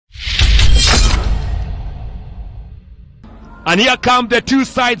And here come the two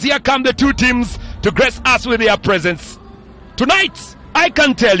sides, here come the two teams to grace us with their presence. Tonight, I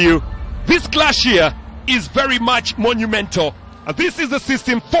can tell you, this clash here is very much monumental. And this is the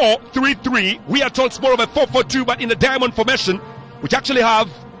system 4-3-3. We are told it's more of a 4-4-2, but in the diamond formation, which actually have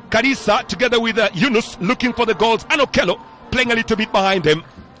Karisa together with Yunus looking for the goals, and Okello playing a little bit behind them.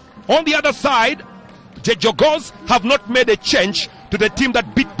 On the other side, the Jogoos have not made a change to the team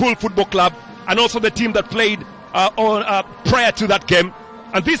that beat Pool Football Club and also the team that played prior to that game.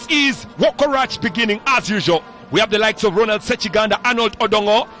 And this is Wokorach beginning as usual. We have the likes of Ronald Sechiganda, Arnold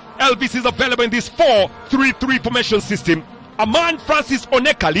Odongo. Elvis is available in this 4-3-3 formation system. A man, Francis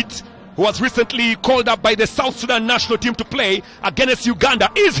Onekalit, who was recently called up by the South Sudan national team to play against Uganda,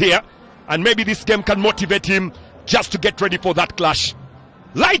 is here. And maybe this game can motivate him just to get ready for that clash.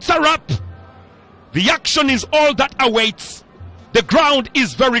 Lights are up. The action is all that awaits. The ground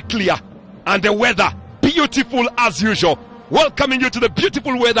is very clear. And the weather, beautiful as usual. Welcoming you to the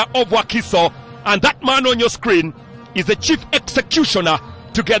beautiful weather of Wakiso. And that man on your screen is the chief executioner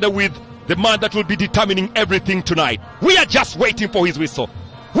together with the man that will be determining everything tonight. We are just waiting for his whistle.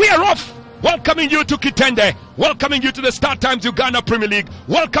 We are off. Welcoming you to Kitende. Welcoming you to the StarTimes Uganda Premier League.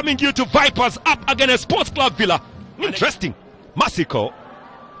 Welcoming you to Vipers up against Sports Club Villa. Interesting. Masiko.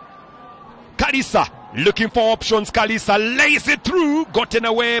 Kalisa looking for options. Kalisa lays it through. Gotten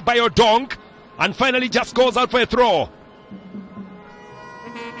away by Odong. And finally just goes out for a throw.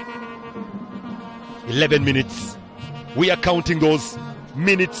 11 minutes. We are counting those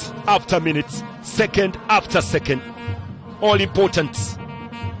minutes after minutes, second after second. All important.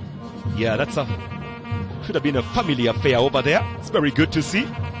 Yeah, that's should have been a family affair over there. It's very good to see.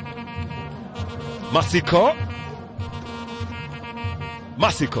 Masiko.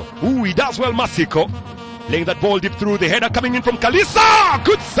 Ooh, he does well, Masiko. Laying that ball deep through, the header coming in from Kalisa.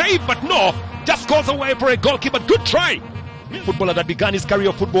 Good save, but no. Just goes away for a goalkeeper. Good try. Footballer that began his career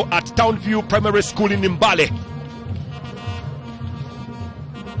of football at Townview Primary School in Nimbale.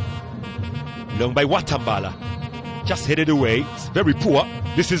 Long by Watambala. Just headed away. It's very poor.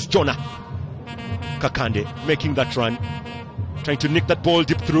 This is Jonah. Kakande making that run. Trying to nick that ball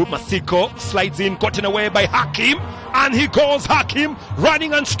deep through. Masiko slides in, gotten away by Hakim. And he goes, Hakim,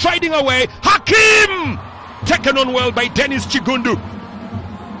 running and striding away. Hakim! Taken on well by Dennis Chigundu.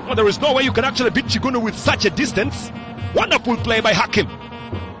 Well, there is no way you can actually beat Chigundu with such a distance. Wonderful play by Hakim.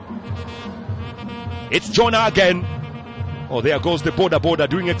 It's Jonah again. Oh, there goes the border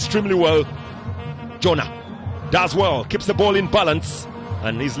doing extremely well. Jonah does well, keeps the ball in balance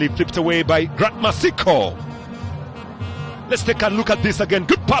and easily flipped away by Grant Masiko. Let's take a look at this again.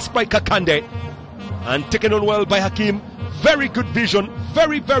 Good pass by Kakande and taken on well by Hakim. Very good vision,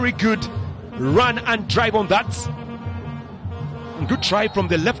 very good run and drive on that. And good try from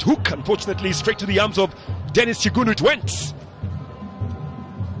the left hook. Unfortunately, straight to the arms of Dennis Chigundu it went.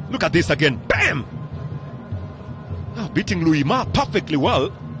 Look at this again. Bam! Oh, beating Luima perfectly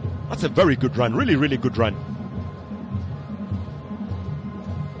well. That's a very good run. Really good run.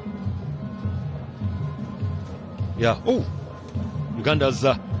 Yeah. Oh, Uganda's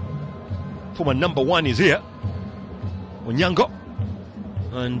former number one is here. Onyango.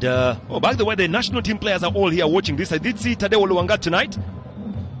 And, oh, by the way, the national team players are all here watching this. I did see Tadeo Luanga tonight.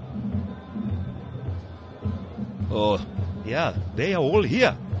 Oh, yeah, they are all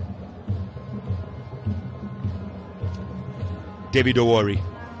here. David Owori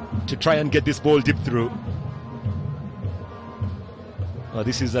to try and get this ball deep through.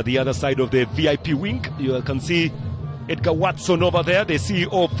 This is at the other side of the VIP wing. You can see Edgar Watson over there, the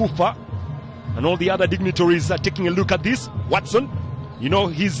CEO of FUFA. And all the other dignitaries are taking a look at this. Watson, you know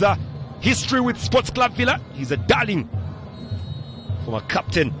his history with Sports Club Villa. He's a darling. Former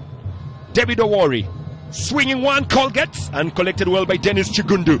captain. David Owori. Swinging one, Colgate, and collected well by Dennis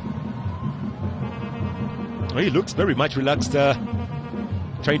Chigundu. Oh, he looks very much relaxed,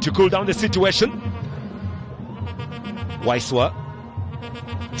 trying to cool down the situation. Waiswa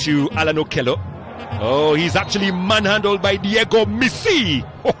to Alan Okello. Oh, he's actually manhandled by Diego Misi.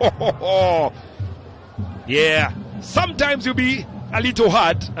 Yeah, sometimes you'll be a little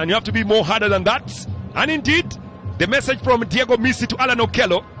hard, and you have to be more harder than that. And indeed, the message from Diego Misi to Alan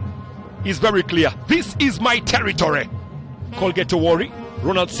Okello is very clear. This is my territory. Colgate Owori,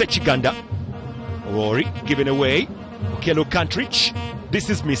 Ronald Sechiganda. Owori given away. Okello can't reach. This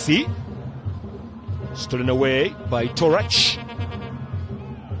is Missy. Stolen away by Torach.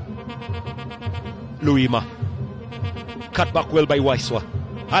 Luima. Cut back well by Waiswa.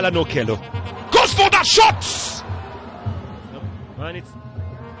 Alan Okello. Goes for that shot! And it's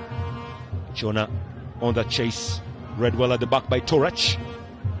Jonah on the chase. Read well at the back by Torach.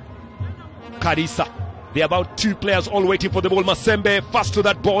 Karisa There are about 2 players all waiting for the ball. Masembe fast to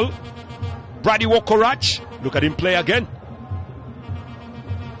that ball. Brady Wokorach, look at him play again.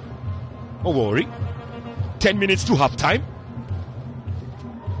 No worry. 10 minutes to half time.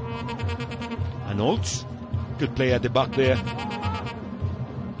 Arnold, good play at the back there.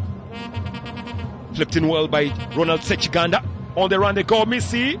 Flipped in well by Ronald Sechiganda. On the run they go,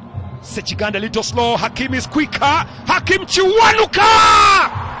 Missy. Sechiganda a little slow. Hakim is quicker. Hakim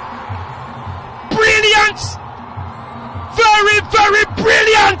Chiwanuka! Brilliant! Very, very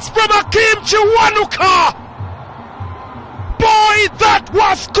brilliant from Hakim Chiwanuka! Boy, that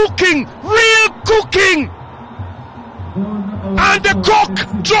was cooking! Real cooking! And the cock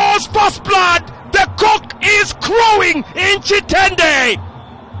draws first blood! The cock is crowing in Chitende!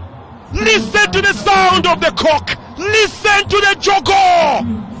 Listen to the sound of the cock! Listen to the Jogoo!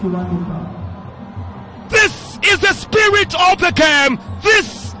 This is the spirit of the game!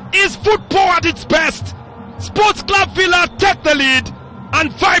 This is football at its best! Sports Club Villa take the lead,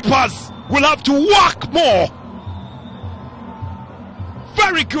 and Vipers will have to work more.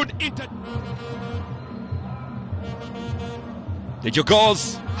 Very good. The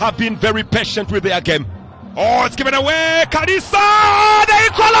Jogoos have been very patient with their game. Oh, it's given away. Kadisa, the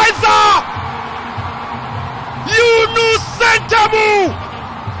equalizer. Yunus Sentamu.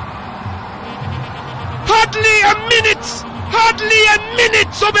 Hardly a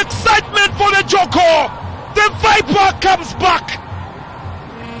minute of excitement for the Jogoo. The Viper comes back.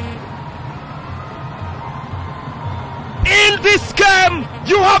 In this game,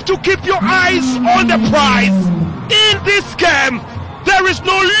 you have to keep your eyes on the prize. In this game, there is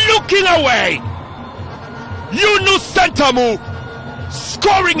no looking away. Yunus Sentamu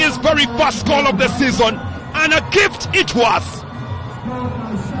scoring his very first goal of the season, and a gift it was.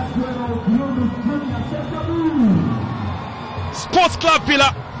 Sports Club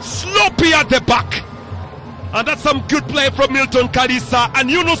Villa sloppy at the back. And that's some good play from Milton Kadisa.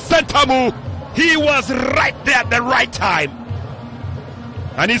 And Yunus Sentamu, he was right there at the right time.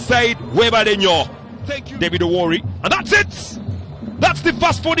 And he said, Weber Denyo. Thank you, David Owori. And that's it. That's the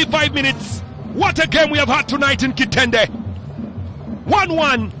first 45 minutes. What a game we have had tonight in Kitende.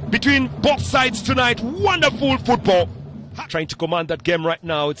 1-1 between both sides tonight. Wonderful football. Trying to command that game right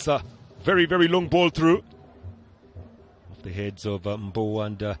now. It's a very, very long ball through. Off the heads of Mbo,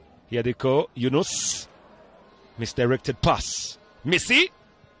 and here they go. Yunus. Misdirected pass. Missy.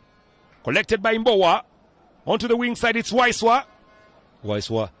 Collected by Mbowa. Onto the wing side, it's Waiswa.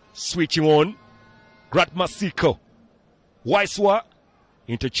 Waiswa switching on. Grat Masiko. Waiswa.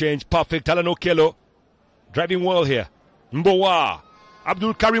 Interchange, perfect. Alan Okello. Driving well here. Mbowa.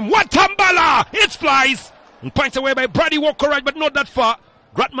 Abdul Karim Watambala. It flies. And points away by Brady Wokorach, but not that far.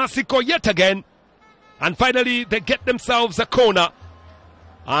 Grat Masiko yet again. And finally, they get themselves a corner.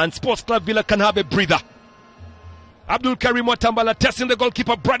 And Sports Club Villa can have a breather. Abdul Karim Watambala testing the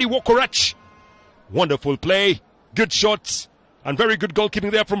goalkeeper Brady Wokorach. Wonderful play, good shots, and very good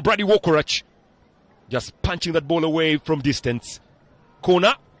goalkeeping there from Brady Wokorach. Just punching that ball away from distance.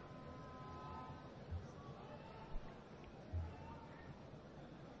 Corner.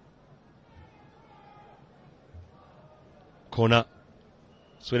 Corner.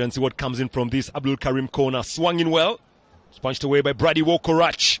 So let's see what comes in from this Abdul Karim corner. Swung in well. It's punched away by Brady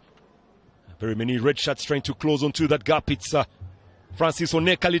Wokorach. Very many red shirts trying to close onto that gap. It's Francis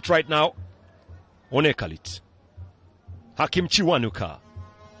Onekalit right now. Onekalit. Hakim Chiwanuka.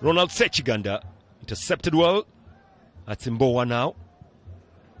 Ronald Sechiganda. Intercepted well. That's Mbowa now.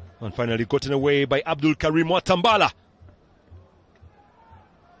 And finally gotten away by Abdul Karim Watambala.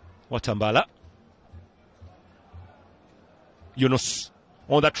 Watambala. Yunus.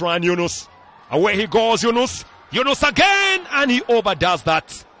 On that run, Yunus. Away he goes, Yunus. Yunus again. And he overdoes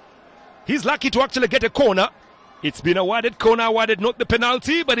that. He's lucky to actually get a corner. It's been awarded, corner awarded, not the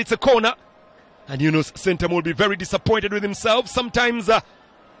penalty, but it's a corner. And Yunus Sentamu will be very disappointed with himself. Sometimes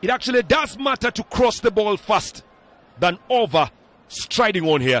it actually does matter to cross the ball fast than over striding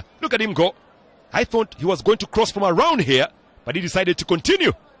on here. Look at him go. I thought he was going to cross from around here, but he decided to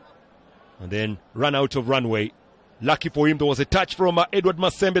continue. And then run out of runway. Lucky for him, there was a touch from Edward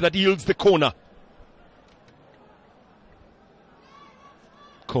Masembe that yields the corner.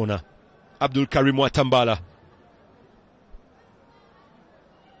 Corner. Abdul Karim Watambala.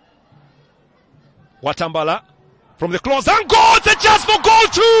 Watambala from the close and goal. It's a chance for goal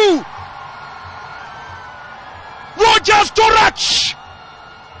too. Roger Storach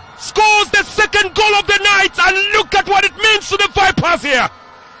scores the second goal of the night, and look at what it means to the Vipers here.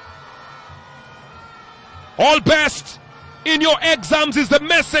 All best in your exams is the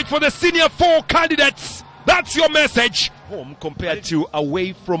message for the senior 4 candidates. That's your message. Home compared to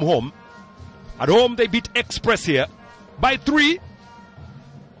away from home. At home, they beat Express here by 3.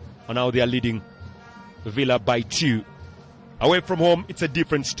 And now they are leading Villa by 2. Away from home, it's a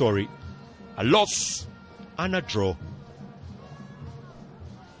different story. A loss and a draw.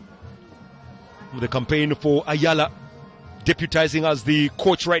 The campaign for Ayala, deputizing as the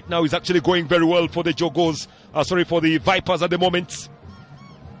coach right now, is actually going very well for the Jogoos. For the Vipers at the moment.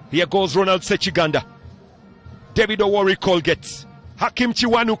 Here goes Ronald Sechiganda. David Owori Colgate. Hakim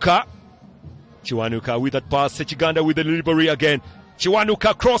Chiwanuka. Chiwanuka with that pass. Sechiganda with the delivery again.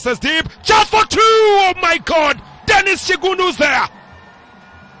 Chiwanuka crosses deep. Just for 2! Oh my God! Dennis Chigundu's there!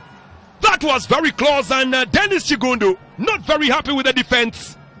 That was very close, and Dennis Chigundu not very happy with the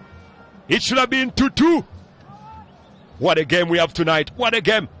defense. It should have been 2-2. What a game we have tonight. What a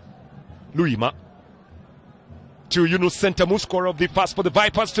game. Luima. To Yunus Sentamu, scorer of the first for the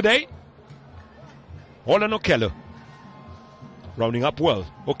Vipers today. Olan Okello. Rounding up well.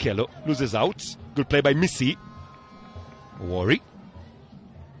 Okello loses out. Good play by Missy. Worry.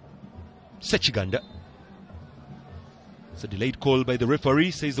 Sechiganda. It's a delayed call by the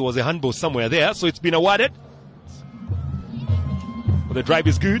referee. Says there was a handball somewhere there, so it's been awarded. Well, the drive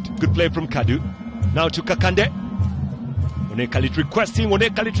is good. Good play from Kadu. Now to Kakande. Onekalit requesting,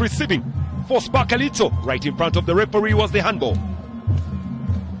 Onekalit receiving. For Sparkalito. Right in front of the referee was the handball.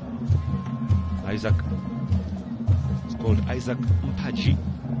 Isaac. It's called Isaac Mpaji.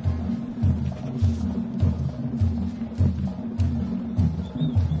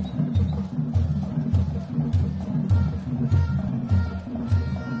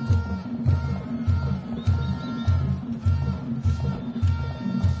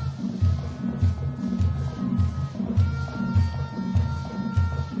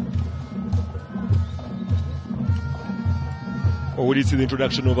 We did see the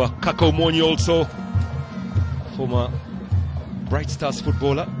introduction of Kakao Moni also, former Bright Stars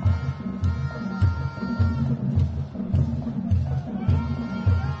footballer.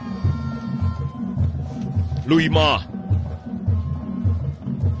 Louis Ma.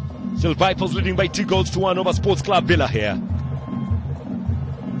 Still Vipers leading by 2-1 over Sports Club Villa here.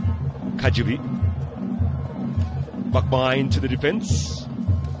 Kajibi. Back behind to the defense.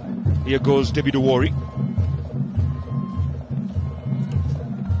 Here goes David Owori.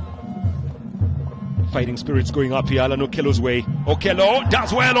 Fighting spirits going up here. Alan Okello's way. Okello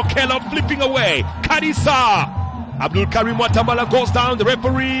does well. Okello flipping away. Kadisa. Abdul Karim Watambala goes down. The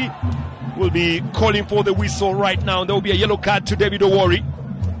referee will be calling for the whistle right now. There will be a yellow card to David Owori.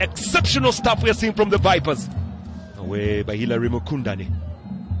 Exceptional stuff we are seeing from the Vipers. Away by Hilary Mukundani.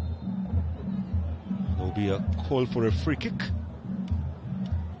 There will be a call for a free kick.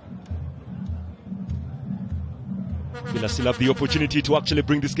 Villa still have the opportunity to actually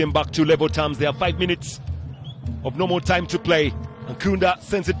bring this game back to level terms. There are 5 minutes of normal time to play. And Kunda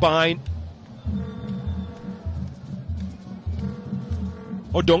sends it behind.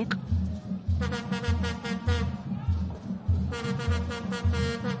 Odonk.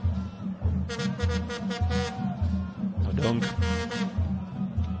 Odonk.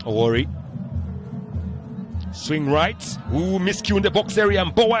 Owori. Swing right. Ooh, miscue in the box area,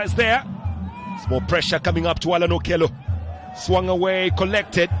 and Boa is there. More pressure coming up to Alan Okello. Swung away,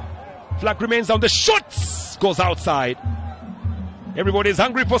 collected. Flag remains on the shots. Goes outside. Everybody's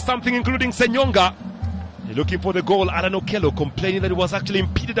hungry for something, including Senyonga. They're looking for the goal. Alan Okello complaining that it was actually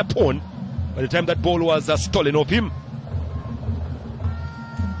impeded upon by the time that ball was stolen off him.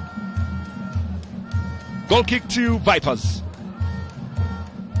 Goal kick to Vipers.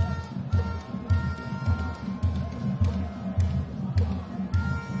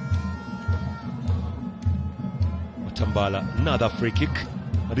 Tambala, another free kick.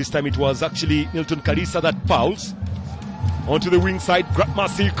 And this time it was actually Nilton Karisa that fouls. Onto the wing side,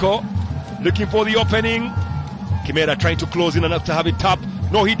 Masiko looking for the opening. Kimera trying to close in enough to have it tap.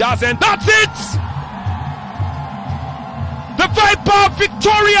 No, he doesn't. That's it! The Viper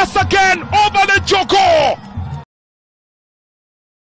victorious again over the Jogoo!